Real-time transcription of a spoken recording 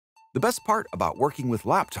The best part about working with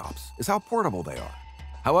laptops is how portable they are.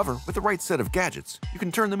 However, with the right set of gadgets, you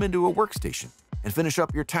can turn them into a workstation and finish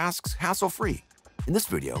up your tasks hassle-free. In this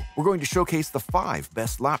video, we're going to showcase the 5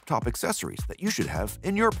 best laptop accessories that you should have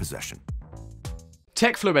in your possession.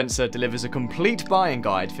 Techfluencer delivers a complete buying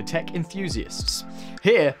guide for tech enthusiasts.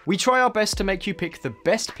 Here, we try our best to make you pick the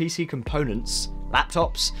best PC components,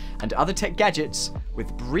 laptops, and other tech gadgets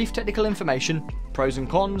with brief technical information, pros and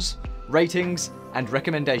cons, ratings, and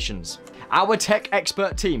recommendations. Our tech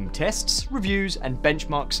expert team tests, reviews, and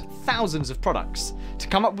benchmarks thousands of products to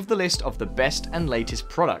come up with the list of the best and latest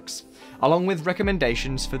products, along with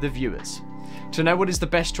recommendations for the viewers. To know what is the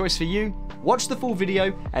best choice for you, watch the full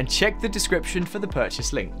video and check the description for the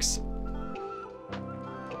purchase links.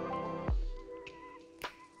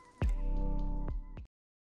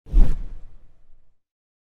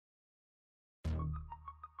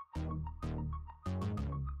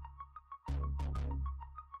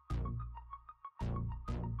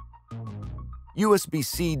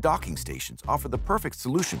 USB-C docking stations offer the perfect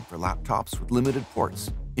solution for laptops with limited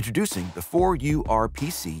ports. Introducing the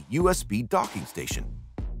 4URPC USB docking station,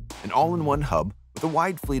 an all-in-one hub with a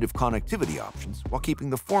wide fleet of connectivity options while keeping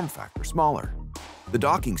the form factor smaller. The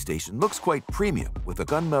docking station looks quite premium with a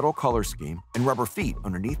gunmetal color scheme and rubber feet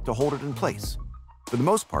underneath to hold it in place. For the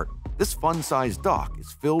most part, this fun-sized dock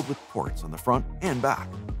is filled with ports on the front and back.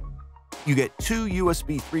 You get 2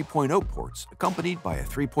 USB 3.0 ports accompanied by a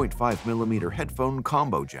 3.5mm headphone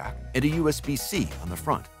combo jack and a USB-C on the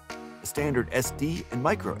front, a standard SD and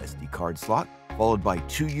micro SD card slot, followed by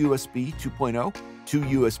 2 USB 2.0, 2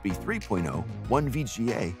 USB 3.0, 1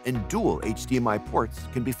 VGA, and dual HDMI ports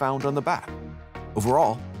can be found on the back.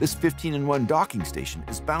 Overall, this 15-in-1 docking station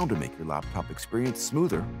is bound to make your laptop experience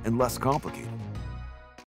smoother and less complicated.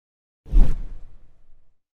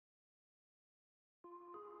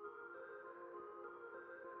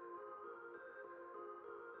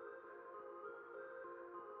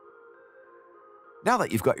 Now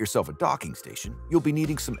that you've got yourself a docking station, you'll be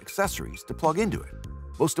needing some accessories to plug into it.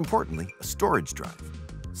 Most importantly, a storage drive.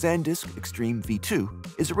 SanDisk Extreme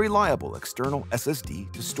V2 is a reliable external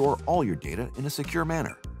SSD to store all your data in a secure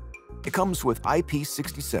manner. It comes with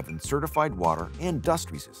IP67 certified water and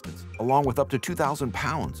dust resistance, along with up to 2,000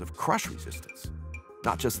 pounds of crush resistance.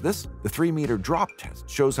 Not just this, the 3-meter drop test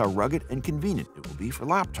shows how rugged and convenient it will be for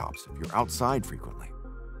laptops if you're outside frequently.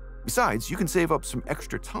 Besides, you can save up some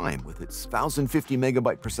extra time with its 1050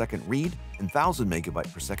 megabyte per second read and 1000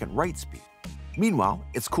 megabyte per second write speed. Meanwhile,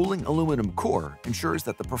 its cooling aluminum core ensures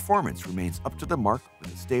that the performance remains up to the mark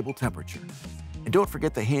with a stable temperature. And don't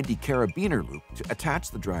forget the handy carabiner loop to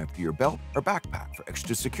attach the drive to your belt or backpack for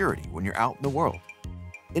extra security when you're out in the world.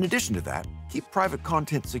 In addition to that, keep private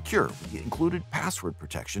content secure with the included password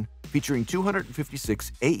protection featuring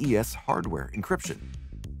 256 AES hardware encryption.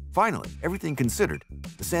 Finally, everything considered,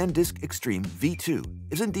 the SanDisk Extreme V2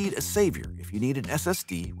 is indeed a savior if you need an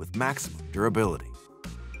SSD with maximum durability.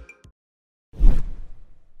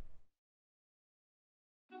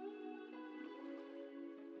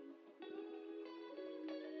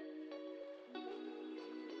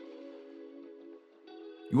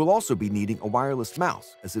 You will also be needing a wireless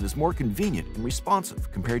mouse as it is more convenient and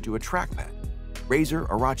responsive compared to a trackpad. Razer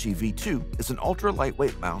Orochi V2 is an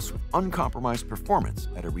ultra-lightweight mouse with uncompromised performance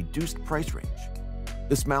at a reduced price range.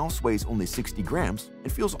 This mouse weighs only 60 grams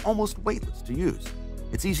and feels almost weightless to use.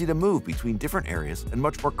 It's easy to move between different areas and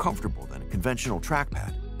much more comfortable than a conventional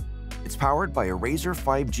trackpad. It's powered by a Razer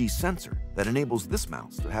 5G sensor that enables this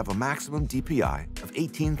mouse to have a maximum DPI of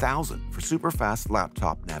 18,000 for super-fast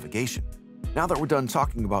laptop navigation. Now that we're done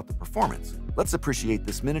talking about the performance, let's appreciate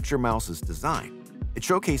this miniature mouse's design. It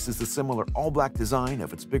showcases the similar all-black design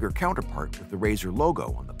of its bigger counterpart with the Razer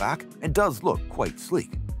logo on the back and does look quite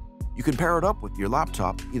sleek. You can pair it up with your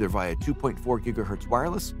laptop either via 2.4 GHz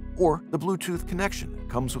wireless or the Bluetooth connection that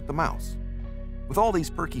comes with the mouse. With all these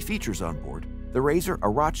perky features on board, the Razer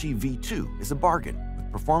Orochi V2 is a bargain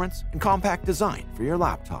with performance and compact design for your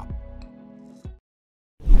laptop.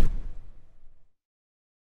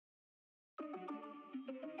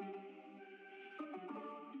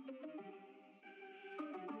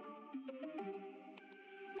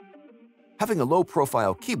 Having a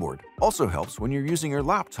low-profile keyboard also helps when you're using your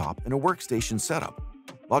laptop in a workstation setup.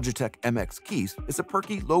 Logitech MX Keys is a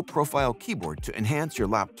perky low-profile keyboard to enhance your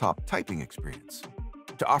laptop typing experience.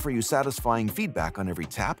 To offer you satisfying feedback on every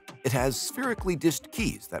tap, it has spherically dished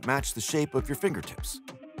keys that match the shape of your fingertips.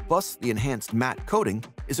 Plus, the enhanced matte coating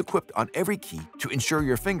is equipped on every key to ensure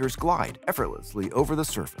your fingers glide effortlessly over the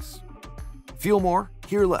surface. Feel more,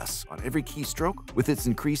 hear less on every keystroke with its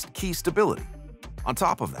increased key stability. On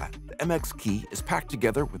top of that, the MX key is packed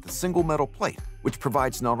together with a single metal plate, which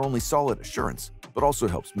provides not only solid assurance, but also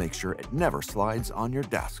helps make sure it never slides on your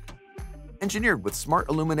desk. Engineered with smart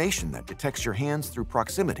illumination that detects your hands through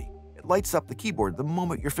proximity, it lights up the keyboard the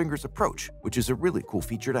moment your fingers approach, which is a really cool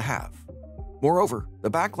feature to have. Moreover, the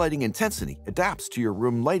backlighting intensity adapts to your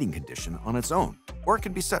room lighting condition on its own, or it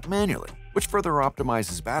can be set manually, which further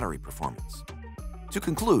optimizes battery performance. To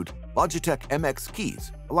conclude, Logitech MX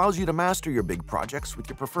Keys allows you to master your big projects with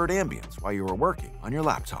your preferred ambience while you are working on your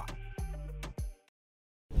laptop.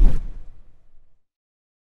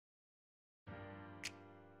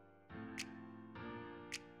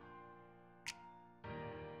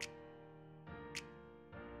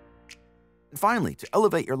 And finally, to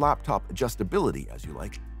elevate your laptop adjustability as you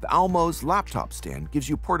like, the Almos laptop stand gives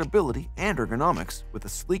you portability and ergonomics with a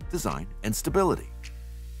sleek design and stability.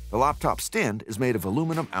 The laptop stand is made of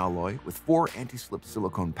aluminum alloy with 4 anti-slip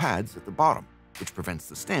silicone pads at the bottom, which prevents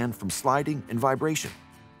the stand from sliding and vibration.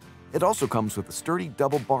 It also comes with a sturdy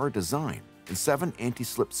double bar design and 7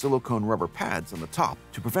 anti-slip silicone rubber pads on the top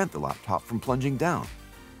to prevent the laptop from plunging down.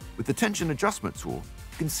 With the tension adjustment tool,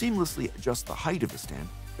 you can seamlessly adjust the height of the stand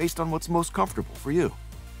based on what's most comfortable for you.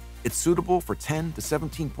 It's suitable for 10 to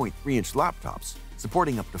 17.3-inch laptops,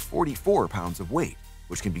 supporting up to 44 pounds of weight,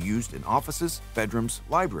 which can be used in offices, bedrooms,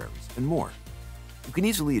 libraries, and more. You can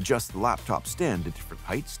easily adjust the laptop stand to different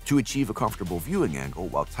heights to achieve a comfortable viewing angle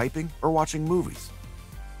while typing or watching movies.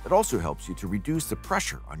 It also helps you to reduce the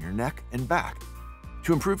pressure on your neck and back.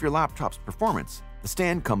 To improve your laptop's performance, the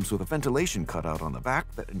stand comes with a ventilation cutout on the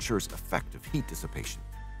back that ensures effective heat dissipation.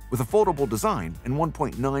 With a foldable design and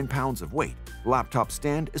 1.9 pounds of weight, the laptop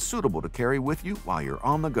stand is suitable to carry with you while you're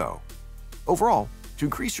on the go. Overall, to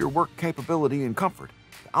increase your work capability and comfort,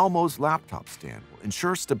 the Almos laptop stand will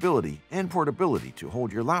ensure stability and portability to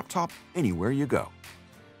hold your laptop anywhere you go.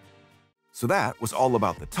 So that was all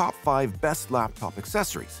about the top 5 best laptop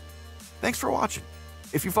accessories. Thanks for watching.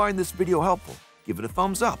 If you find this video helpful, give it a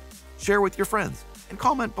thumbs up, share with your friends, and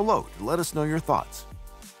comment below to let us know your thoughts.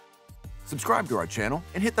 Subscribe to our channel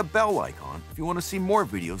and hit the bell icon if you want to see more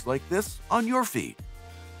videos like this on your feed.